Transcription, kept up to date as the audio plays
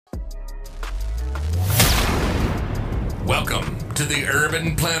Welcome to the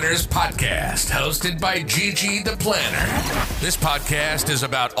Urban Planners Podcast, hosted by Gigi The Planner. This podcast is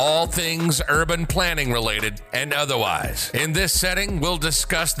about all things urban planning related and otherwise. In this setting, we'll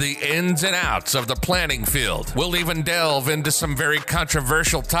discuss the ins and outs of the planning field. We'll even delve into some very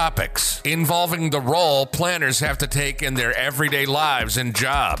controversial topics involving the role planners have to take in their everyday lives and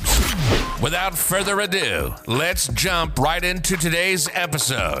jobs. Without further ado, let's jump right into today's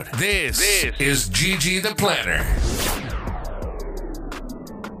episode. This is Gigi The Planner.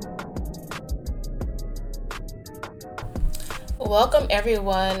 Welcome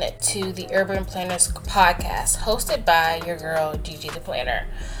everyone to the Urban Planners Podcast, hosted by your girl Gigi The Planner.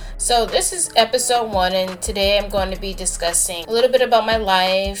 So this is episode 1, and today I'm going to be discussing a little bit about my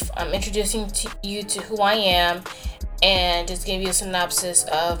life. I'm introducing you to who I am, and just give you a synopsis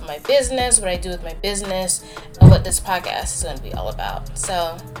of my business, what I do with my business, and what this podcast is going to be all about.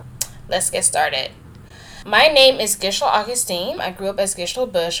 So let's get started. My name is Gisela Augustine. I grew up as Gisela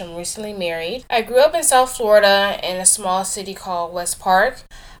Bush. I'm recently married. I grew up in South Florida in a small city called West Park.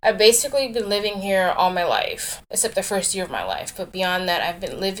 I've basically been living here all my life, except the first year of my life. But beyond that, I've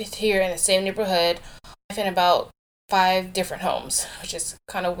been living here in the same neighborhood in about 5 different homes, which is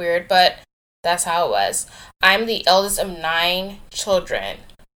kind of weird, but that's how it was. I'm the eldest of 9 children.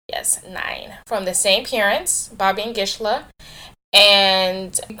 Yes, 9. From the same parents, Bobby and Gisela.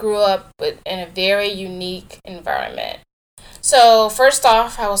 And I grew up in a very unique environment. So first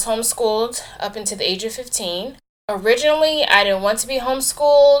off, I was homeschooled up until the age of 15. Originally, I didn't want to be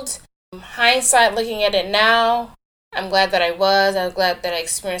homeschooled. Hindsight, looking at it now, I'm glad that I was. I'm glad that I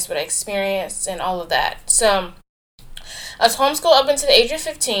experienced what I experienced and all of that. So I was homeschooled up until the age of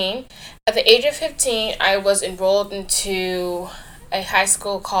 15. At the age of 15, I was enrolled into a high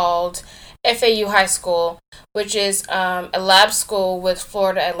school called FAU High School, which is a lab school with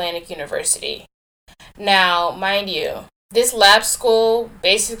Florida Atlantic University. Now, mind you, this lab school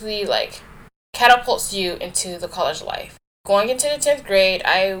basically catapults you into the college life. Going into the 10th grade,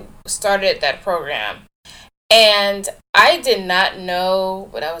 I started that program, and I did not know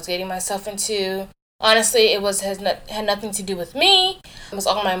what I was getting myself into. Honestly, it had nothing to do with me. It was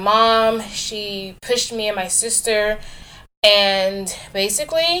all my mom. She pushed me and my sister, and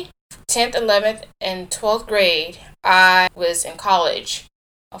basically 10th, 11th, and 12th grade, I was in college,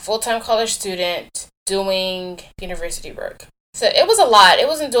 a full-time college student doing university work. So it was a lot. It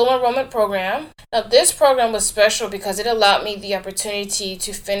was a dual enrollment program. Now, this program was special because it allowed me the opportunity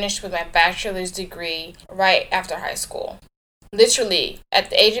to finish with my bachelor's degree right after high school. Literally, at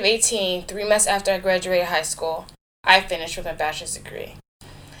the age of 18, 3 months after I graduated high school, I finished with my bachelor's degree.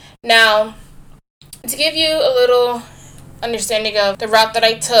 Now, to give you a little understanding of the route that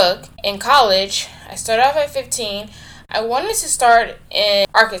I took in college, I started off at 15. I wanted to start in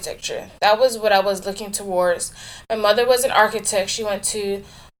architecture. That was what I was looking towards. My mother was an architect. She went to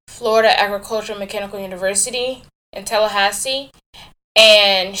Florida Agricultural Mechanical University in Tallahassee,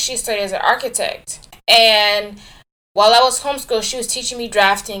 and she studied as an architect. And while I was homeschooled, she was teaching me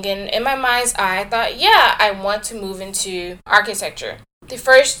drafting, and in my mind's eye, I thought, yeah, I want to move into architecture. The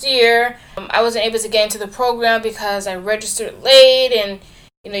first year, I wasn't able to get into the program because I registered late, and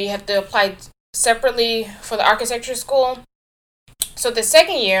you have to apply separately for the architecture school. So the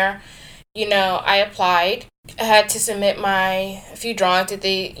second year, I applied. I had to submit a few drawings that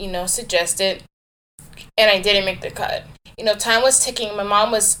they, suggested, and I didn't make the cut. Time was ticking. My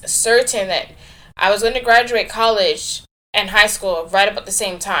mom was certain that I was going to graduate college and high school right about the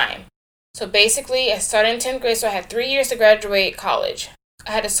same time. So basically, I started in 10th grade, so I had 3 years to graduate college.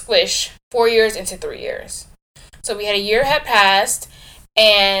 I had to squish 4 years into 3 years. So a year had passed,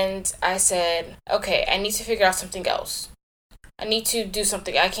 and I said, okay, I need to figure out something else. I need to do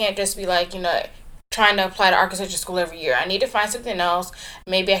something. I can't just be trying to apply to architecture school every year. I need to find something else.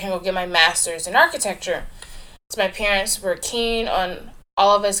 Maybe I can go get my master's in architecture. So my parents were keen on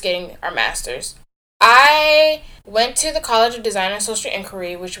all of us getting our master's. I went to the College of Design and Social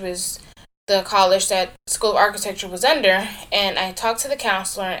Inquiry, which was the college that School of Architecture was under, and I talked to the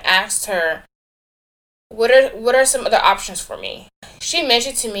counselor and asked her, what are some other options for me? She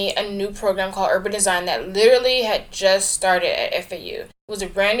mentioned to me a new program called Urban Design that literally had just started at FAU. It was a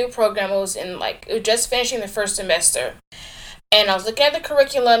brand new program. It was just finishing the first semester. And I was looking at the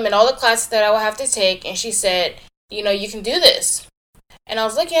curriculum and all the classes that I would have to take, and she said, you can do this. And I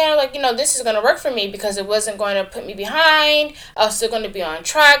was looking at it this is going to work for me because it wasn't going to put me behind. I was still going to be on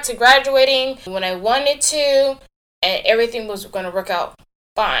track to graduating when I wanted to, and everything was going to work out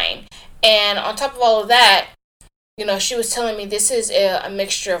fine. And on top of all of that, she was telling me this is a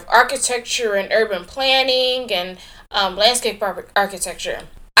mixture of architecture and urban planning and landscape architecture.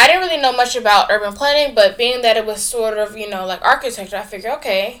 I didn't really know much about urban planning, but being that it was sort of, like architecture, I figured,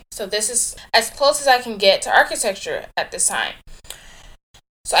 okay, so this is as close as I can get to architecture at this time.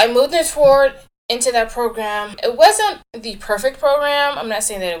 So I moved into that program. It wasn't the perfect program. I'm not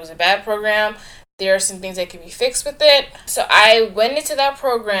saying that it was a bad program. There are some things that could be fixed with it. So I went into that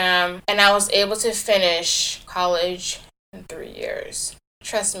program and I was able to finish college in 3 years.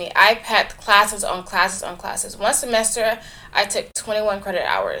 Trust me, I packed classes on classes on classes. One semester, I took 21 credit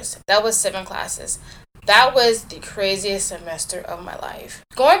hours. That was 7 classes. That was the craziest semester of my life.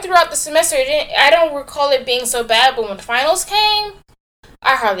 Going throughout the semester, I don't recall it being so bad, but when finals came,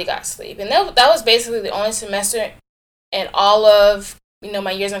 I hardly got sleep. And that was basically the only semester in all of,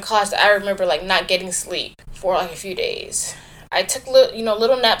 my years in college that I remember, not getting sleep for, a few days. I took,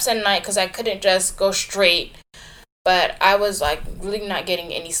 little naps at night because I couldn't just go straight. But I was, really not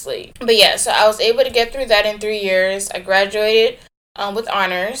getting any sleep. But yeah, so I was able to get through that in 3 years. I graduated with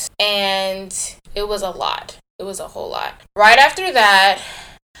honors. And it was a lot. It was a whole lot. Right after that,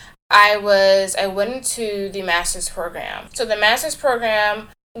 I went into the master's program. So the master's program,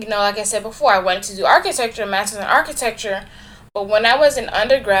 like I said before, I wanted to do architecture, master's in architecture. But when I was in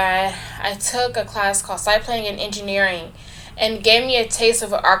undergrad, I took a class called site planning and engineering, and gave me a taste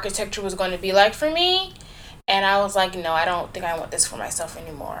of what architecture was going to be like for me. And I was like, no, I don't think I want this for myself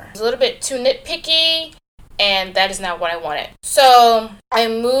anymore. It's a little bit too nitpicky, and that is not what I wanted. So I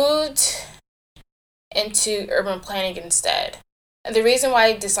moved into urban planning instead. And the reason why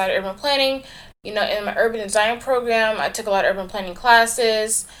I decided urban planning, in my urban design program, I took a lot of urban planning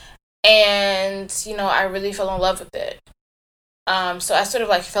classes, and, I really fell in love with it. So I sort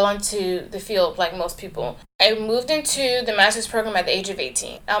of fell into the field like most people. I moved into the master's program at the age of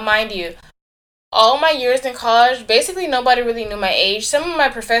 18. Now, mind you, all my years in college, basically nobody really knew my age. Some of my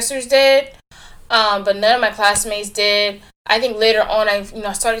professors did, but none of my classmates did. I think later on I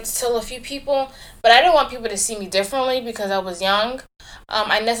started to tell a few people, but I didn't want people to see me differently because I was young.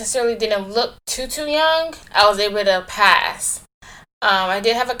 I necessarily didn't look too young. I was able to pass. I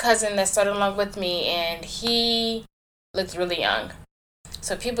did have a cousin that started along with me, and he looked really young.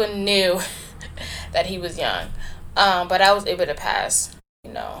 So people knew that he was young. But I was able to pass,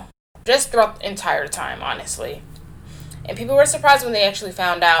 just throughout the entire time, honestly. And people were surprised when they actually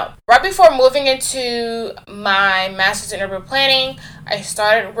found out. Right before moving into my master's in urban planning, I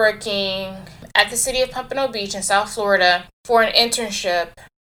started working at the city of Pompano Beach in South Florida for an internship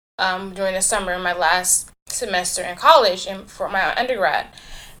during the summer, my last semester in college and for my undergrad.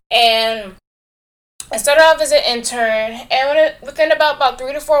 And I started off as an intern, and within about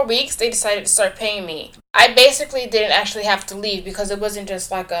 3 to 4 weeks, they decided to start paying me. I basically didn't actually have to leave because it wasn't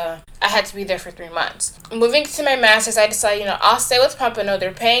just I had to be there for 3 months. Moving to my master's, I decided, I'll stay with Pompano.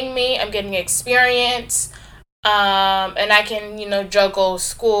 They're paying me. I'm getting experience, and I can, juggle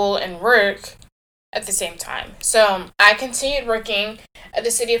school and work at the same time. So I continued working at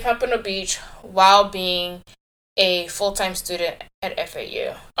the city of Pompano Beach while being a full-time student at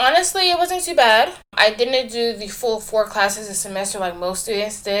FAU. Honestly, it wasn't too bad. I didn't do the full 4 classes a semester like most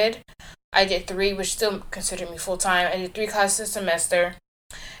students did. I did 3, which still considered me full-time. I did 3 classes a semester.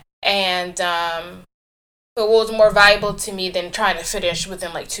 And, but what was more valuable to me than trying to finish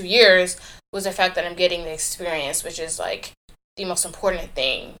within 2 years was the fact that I'm getting the experience, which is the most important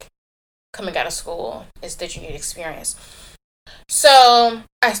thing coming out of school, is that you need experience. So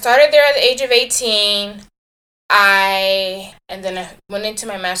I started there at the age of 18. And then I went into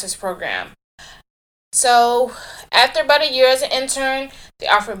my master's program. So after about a year as an intern, they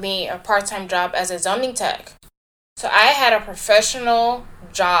offered me a part-time job as a zoning tech. So I had a professional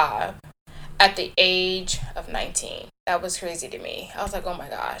job at the age of 19. That was crazy to me. I was like, oh my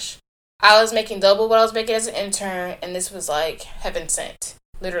gosh. I was making double what I was making as an intern, and this was heaven sent.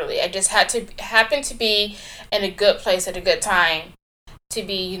 Literally. I just happened to be in a good place at a good time to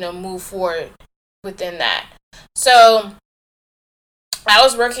be, move forward within that. So I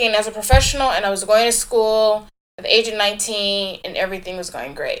was working as a professional, and I was going to school at the age of 19, and everything was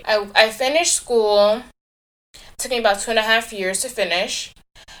going great. I finished school. It took me about 2.5 years to finish.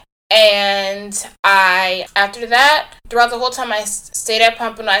 And after that, throughout the whole time I stayed at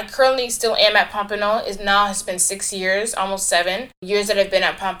Pompano, I currently still am at Pompano. It now has been 6 years, almost 7 years that I've been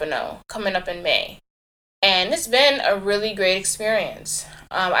at Pompano, coming up in May. And it's been a really great experience.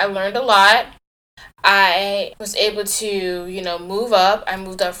 I learned a lot. I was able to, move up. I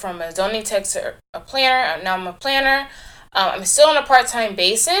moved up from a zoning tech to a planner. Now I'm a planner. I'm still on a part-time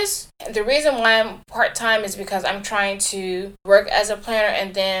basis. The reason why I'm part-time is because I'm trying to work as a planner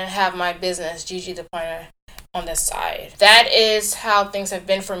and then have my business, Gigi The Planner, on the side. That is how things have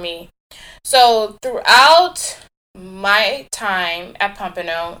been for me. So throughout my time at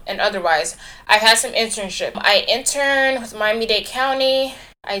Pompano and otherwise, I had some internship. I interned with Miami-Dade County.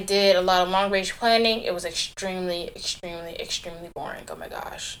 I did a lot of long-range planning. It was extremely, extremely, extremely boring. Oh my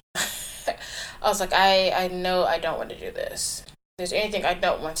gosh. I was like, I know I don't want to do this. If there's anything, I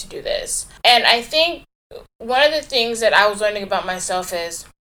don't want to do this. And I think one of the things that I was learning about myself is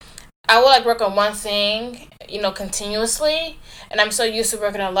I will like work on one thing, continuously. And I'm so used to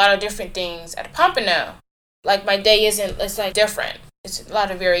working on a lot of different things at Pompano. Like my day it's like different. It's a lot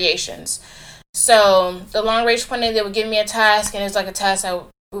of variations. So the long range planning, they would give me a task, and it's like a task it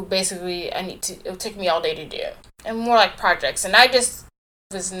would take me all day to do. And more like projects. And I just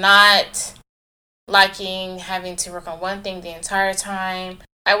was not liking having to work on one thing the entire time.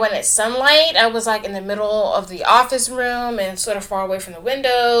 I wanted sunlight. I was like in the middle of the office room and sort of far away from the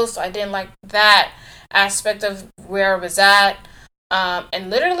windows. So I didn't like that aspect of where I was at. And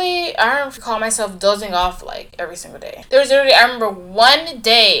literally, I recall myself dozing off like every single day. I remember one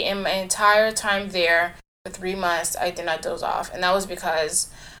day in my entire time there for 3 months, I did not doze off. And that was because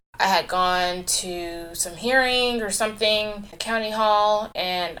I had gone to some hearing or something at County Hall,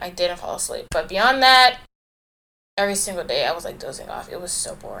 and I didn't fall asleep. But beyond that, every single day I was like dozing off. It was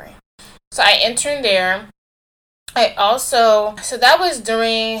so boring. So I interned there. So that was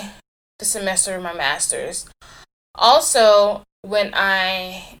during the semester of my master's. Also, once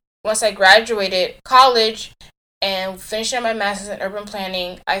I graduated college and finishing my master's in urban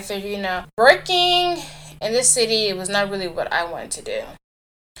planning, I figured, working in this city was not really what I wanted to do.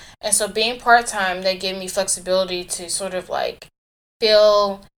 And so being part-time, that gave me flexibility to sort of like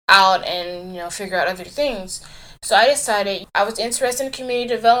fill out and, figure out other things. So I decided I was interested in community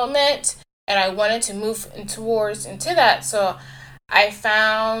development and I wanted to move into that. So I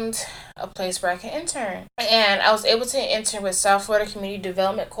found a place where I can intern. And I was able to intern with South Florida Community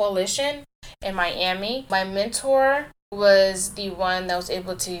Development Coalition in Miami. My mentor was the one that was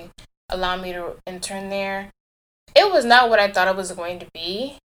able to allow me to intern there. It was not what I thought it was going to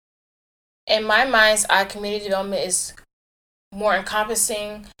be. In my mind's eye, community development is more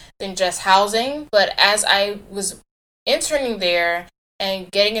encompassing than just housing. But as I was interning there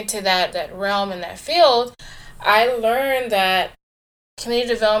and getting into that realm and that field, I learned that community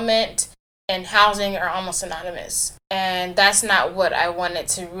development and housing are almost synonymous. And that's not what I wanted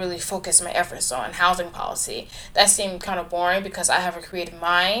to really focus my efforts on, housing policy. That seemed kind of boring because I have a creative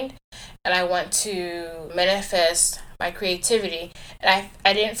mind and I want to manifest my creativity. And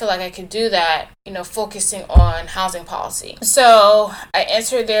I didn't feel like I could do that, focusing on housing policy. So I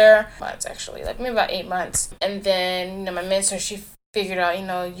entered there months actually, like maybe about 8 months. And then, my mentor, she figured out,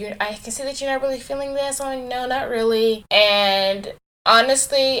 I can see that you're not really feeling this. I'm like, no, not really. And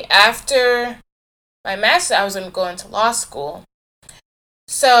honestly, after my master's, I was going to go into law school.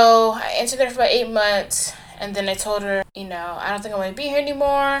 So I entered there for about 8 months, and then I told her, I don't think I want to be here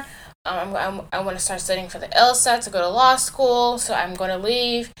anymore. I want to start studying for the LSAT to go to law school, so I'm going to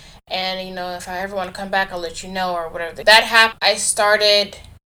leave. And, if I ever want to come back, I'll let you know or whatever. That happened. I started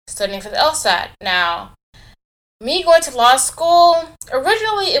studying for the LSAT. Now, me going to law school,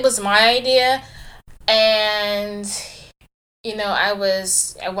 originally it was my idea, and I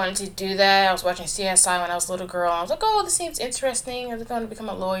wanted to do that. I was watching CSI when I was a little girl. I was like, oh, this seems interesting. I was going to become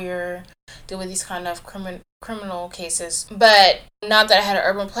a lawyer, deal with these kind of criminal cases. But now that I had an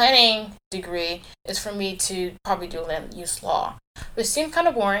urban planning degree, it's for me to probably do land use law, which seemed kind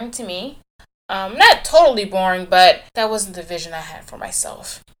of boring to me. Not totally boring, but that wasn't the vision I had for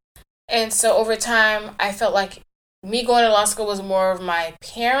myself. And so over time, I felt like me going to law school was more of my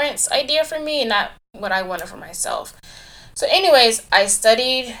parents' idea for me and not what I wanted for myself. So anyways, I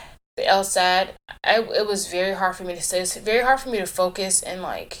studied the LSAT. It was very hard for me to study. It's very hard for me to focus and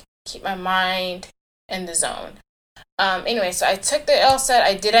keep my mind in the zone. Anyway, so I took the LSAT.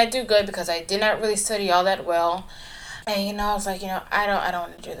 I did not do good because I did not really study all that well. And I was like, I don't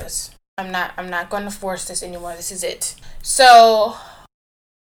want to do this. I'm not going to force this anymore. This is it. So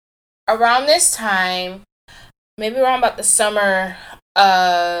around this time, maybe around about the summer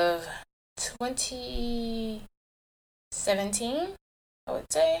of 2017, I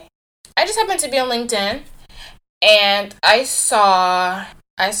would say. I just happened to be on LinkedIn, and I saw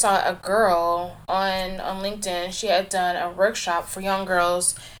a girl on LinkedIn. She had done a workshop for young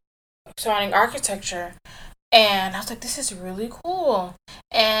girls surrounding architecture, and I was like, this is really cool.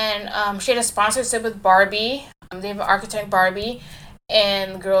 And she had a sponsorship with Barbie. They have an architect, Barbie,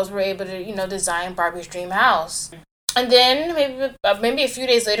 and the girls were able to design Barbie's dream house. And then maybe a few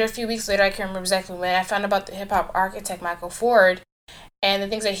weeks later, I can't remember exactly when, I found about the hip-hop architect Michael Ford and the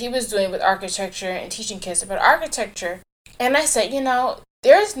things that he was doing with architecture and teaching kids about architecture. And I said,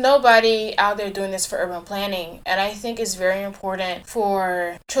 there's nobody out there doing this for urban planning, and I think it's very important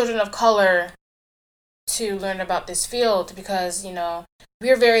for children of color to learn about this field because,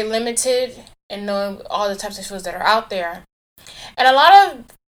 we're very limited in knowing all the types of fields that are out there. And a lot of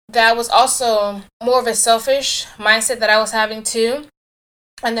that was also more of a selfish mindset that I was having too,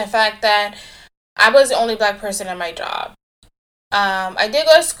 and the fact that I was the only Black person at my job. I did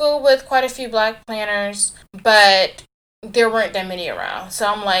go to school with quite a few Black planners, but there weren't that many around. So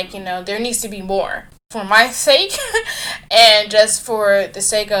I'm like, there needs to be more for my sake and just for the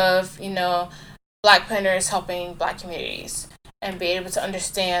sake of, Black planners helping Black communities and be able to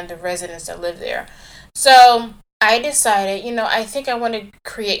understand the residents that live there. So I decided, I think I want to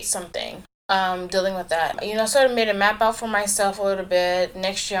create something dealing with that. I sort of made a map out for myself a little bit.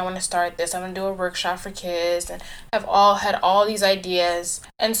 Next year I want to start this. I'm going to do a workshop for kids and had all these ideas.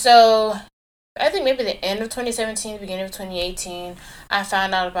 And so I think maybe the end of 2017, beginning of 2018, I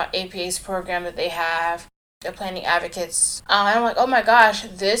found out about APA's program that they have, the Planning Advocates. And I'm like, oh my gosh,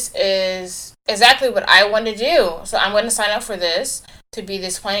 this is exactly what I want to do. So I'm going to sign up for this to be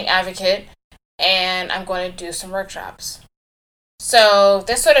this planning advocate, and I'm going to do some workshops. So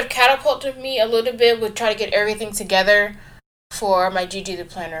that sort of catapulted me a little bit with trying to get everything together for my Gigi The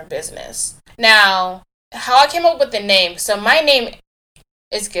Planner business. Now, how I came up with the name. So my name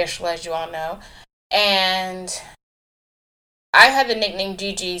is Gishla, as you all know. And I had the nickname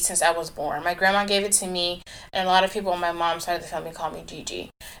Gigi since I was born. My grandma gave it to me, and a lot of people on my mom's side of the family call me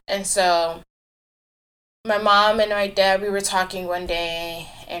Gigi. And so my mom and my dad, we were talking one day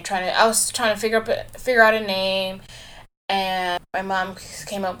and I was trying to figure out a name. And my mom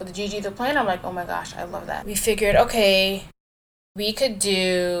came up with Gigi The Planner. I'm like, oh my gosh, I love that. We figured, okay, we could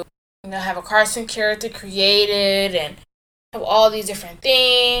do, have a cartoon character created and have all these different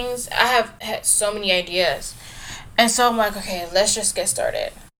things. I have had so many ideas. And so I'm like, okay, let's just get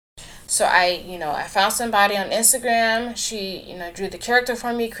started. So I found somebody on Instagram. She, drew the character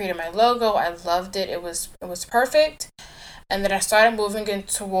for me, created my logo. I loved it. It was perfect. And then I started moving in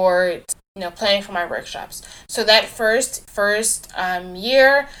towards planning for my workshops. So that first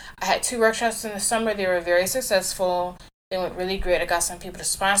year, I had 2 workshops in the summer. They were very successful. They went really great. I got some people to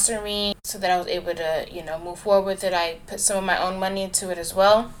sponsor me so that I was able to, move forward with it. I put some of my own money into it as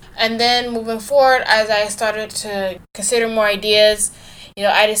well. And then moving forward, as I started to consider more ideas,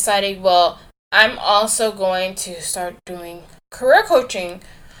 I decided, well, I'm also going to start doing career coaching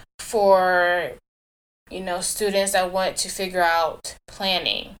for, students that want to figure out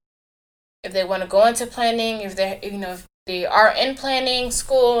planning. If they want to go into planning, if they are in planning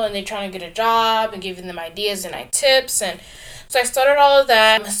school and they're trying to get a job and giving them ideas and tips. And so I started all of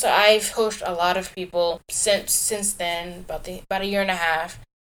that. So I've coached a lot of people since then, about a year and a half.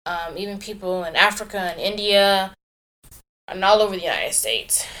 Even people in Africa and India and all over the United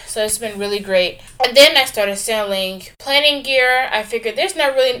States. So it's been really great. And then I started selling planning gear. I figured there's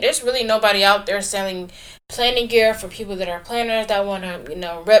really nobody out there selling planning gear for people that are planners that want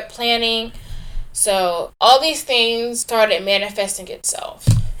to, rep planning. So all these things started manifesting itself.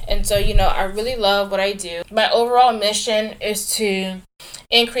 And so, I really love what I do. My overall mission is to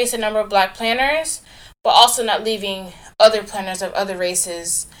increase the number of Black planners, but also not leaving other planners of other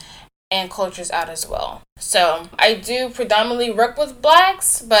races and cultures out as well. So I do predominantly work with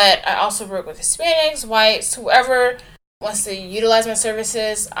Blacks, but I also work with Hispanics, whites, whoever wants to utilize my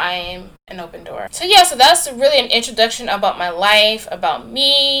services. I am an open door. So so that's really an introduction about my life, about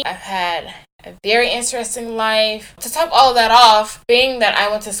me. I've had a very interesting life. To top all of that off, being that I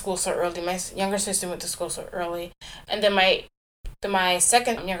went to school so early, my younger sister went to school so early, and then my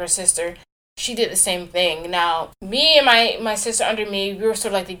second younger sister, she did the same thing. Now, me and my sister under me, we were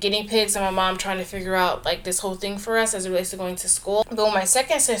sort of like the guinea pigs, and my mom trying to figure out like this whole thing for us as it relates to going to school. But when my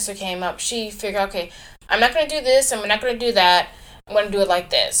second sister came up, she figured, okay, I'm not going to do this, I'm not going to do that, I'm going to do it like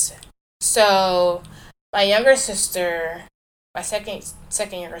this. So my younger sister, my second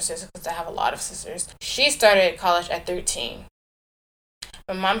younger sister, because I have a lot of sisters, she started college at 13.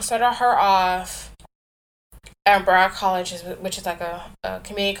 My mom started her off at Broward College, which is like a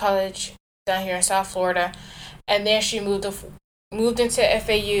community college down here in South Florida, and then she moved into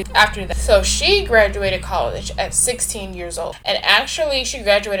FAU after that. So she graduated college at 16 years old, and actually she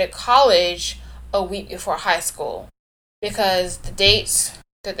graduated college a week before high school because the dates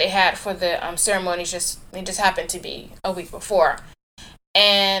that they had for the ceremony just happened to be a week before,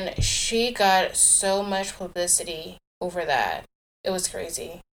 and she got so much publicity over that. It was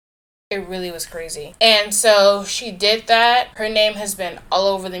crazy. It really was crazy. And so she did that. Her name has been all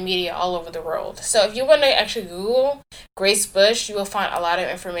over the media, all over the world. So if you want to actually Google Grace Bush, you will find a lot of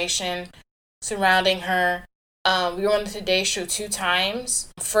information surrounding her. We were on the Today Show 2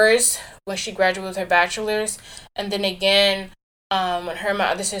 times. First, when she graduated with her bachelor's, and then again, when her and my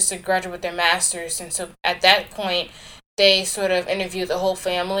other sister graduated with their master's. And so at that point, they sort of interviewed the whole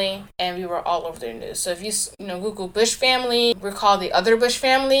family, and we were all over the news. So if you Google Bush family, we're called the other Bush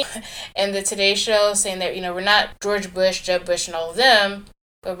family, and the Today Show saying that, we're not George Bush, Jeb Bush, and all of them,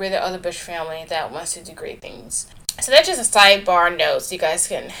 but we're the other Bush family that wants to do great things. So that's just a sidebar note. So you guys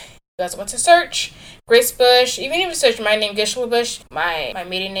want to search Grace Bush, even if you search my name, Gisela Bush, my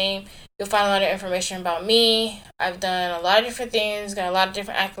maiden name, you'll find a lot of information about me. I've done a lot of different things, got a lot of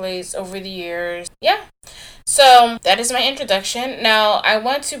different accolades over the years. Yeah. So that is my introduction. Now, I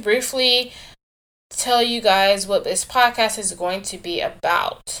want to briefly tell you guys what this podcast is going to be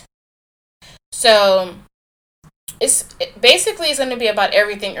about. So it's going to be about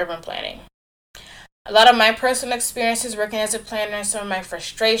everything urban planning. A lot of my personal experiences working as a planner, some of my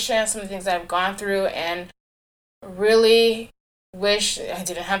frustrations, some of the things that I've gone through and really wish I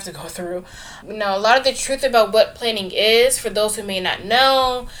didn't have to go through. A lot of the truth about what planning is, for those who may not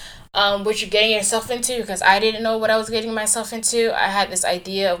know, what you're getting yourself into, because I didn't know what I was getting myself into. I had this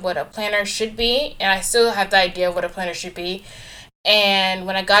idea of what a planner should be, and I still have the idea of what a planner should be. And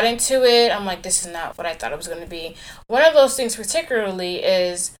when I got into it, I'm like, this is not what I thought it was going to be. One of those things particularly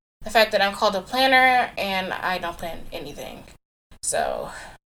is the fact that I'm called a planner and I don't plan anything. So,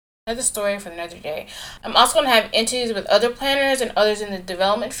 another story for another day. I'm also going to have interviews with other planners and others in the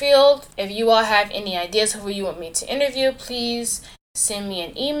development field. If you all have any ideas of who you want me to interview, please send me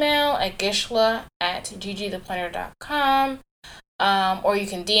an email at gisela@ggtheplanner.com. Or you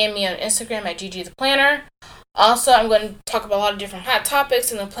can DM me on Instagram at Gigi The Planner. Also, I'm going to talk about a lot of different hot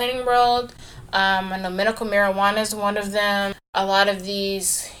topics in the planning world. I know medical marijuana is one of them. A lot of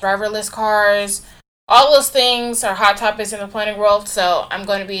these driverless cars, all those things are hot topics in the planning world. So I'm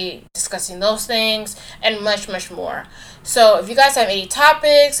going to be discussing those things and much, much more. So if you guys have any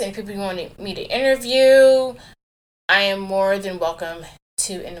topics and people you want me to interview, I am more than welcome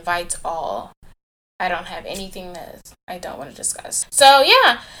to invite all. I don't have anything that I don't want to discuss. So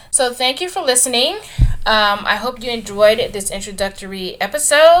yeah, so thank you for listening. I hope you enjoyed this introductory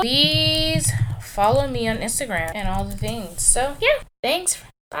episode. Please follow me on Instagram and all the things. So yeah, thanks.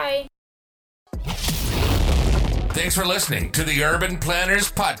 Bye. Thanks for listening to the Urban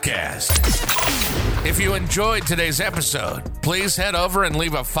Planners Podcast. If you enjoyed today's episode, please head over and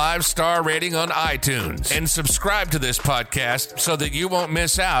leave a 5-star rating on iTunes and subscribe to this podcast so that you won't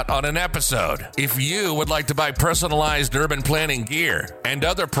miss out on an episode. If you would like to buy personalized urban planning gear and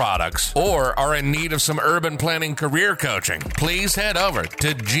other products, or are in need of some urban planning career coaching, please head over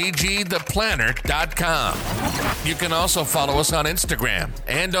to GigiThePlanner.com. You can also follow us on Instagram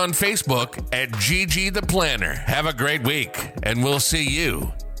and on Facebook at Gigi The Planner. Have a great week, and we'll see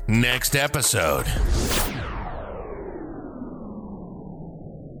you next episode.